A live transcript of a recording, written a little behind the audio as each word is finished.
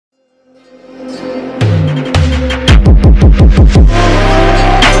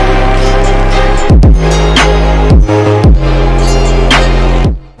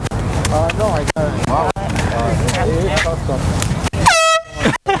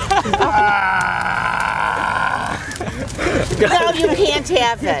No, you can't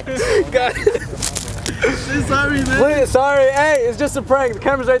have it. Sorry, man. Please, sorry. Hey, it's just a prank. The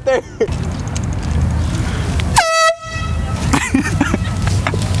camera's right there.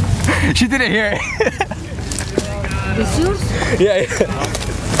 She didn't hear it. It's yours? Yeah.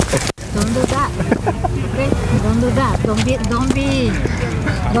 Don't do that. Okay? Don't do that.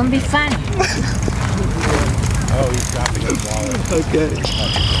 Don't be funny. Oh, he's dropping his wallet. Okay.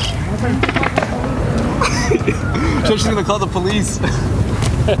 She's gonna call the police.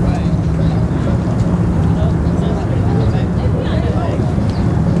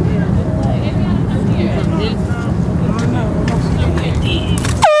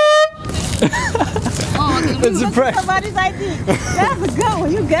 It's a prank. Somebody's ID. That's a good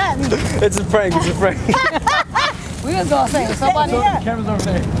one. You got me. It's a prank. It's a prank. We just gonna say somebody. Camera's over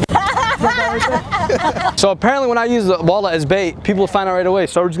there. So apparently when I use the wallet as bait, people find out right away.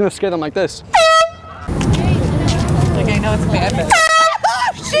 So we're just gonna scare them like this. Like I know it's bad, but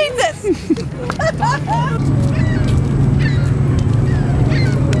Jesus!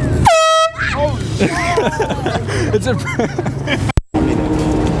 It's a prank.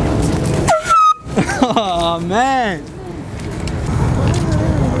 Oh man.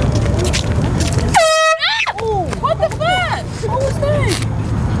 What the fuck? What was that?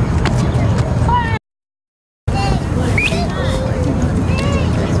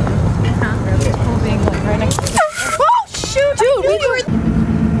 Oh shoot! Dude, we were.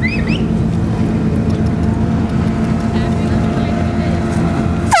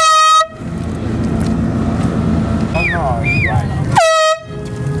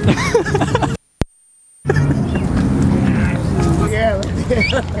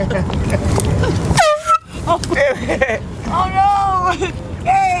 Oh no!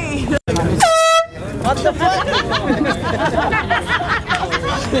 Hey! What the fuck?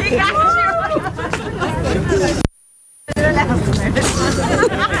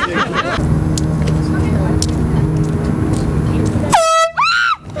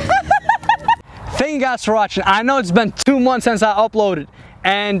 Thank you guys for watching. I know it's been 2 months since I uploaded,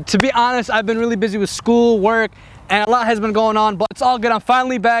 and to be honest, I've been really busy with school, work, and a lot has been going on, but it's all good. I'm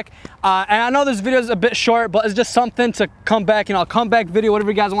finally back, and I know this video is a bit short, but it's just something to come back, you know, a comeback video, whatever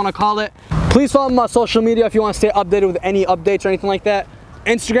you guys want to call it. Please follow me on social media if you want to stay updated with any updates or anything like that.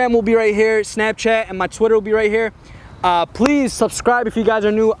 Instagram will be right here, Snapchat, and my Twitter will be right here. Please subscribe if you guys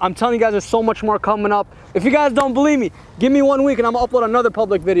are new. I'm telling you guys, there's so much more coming up. If you guys don't believe me, give me 1 week and I'm gonna upload another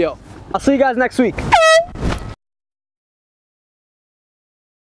public video. I'll see you guys next week.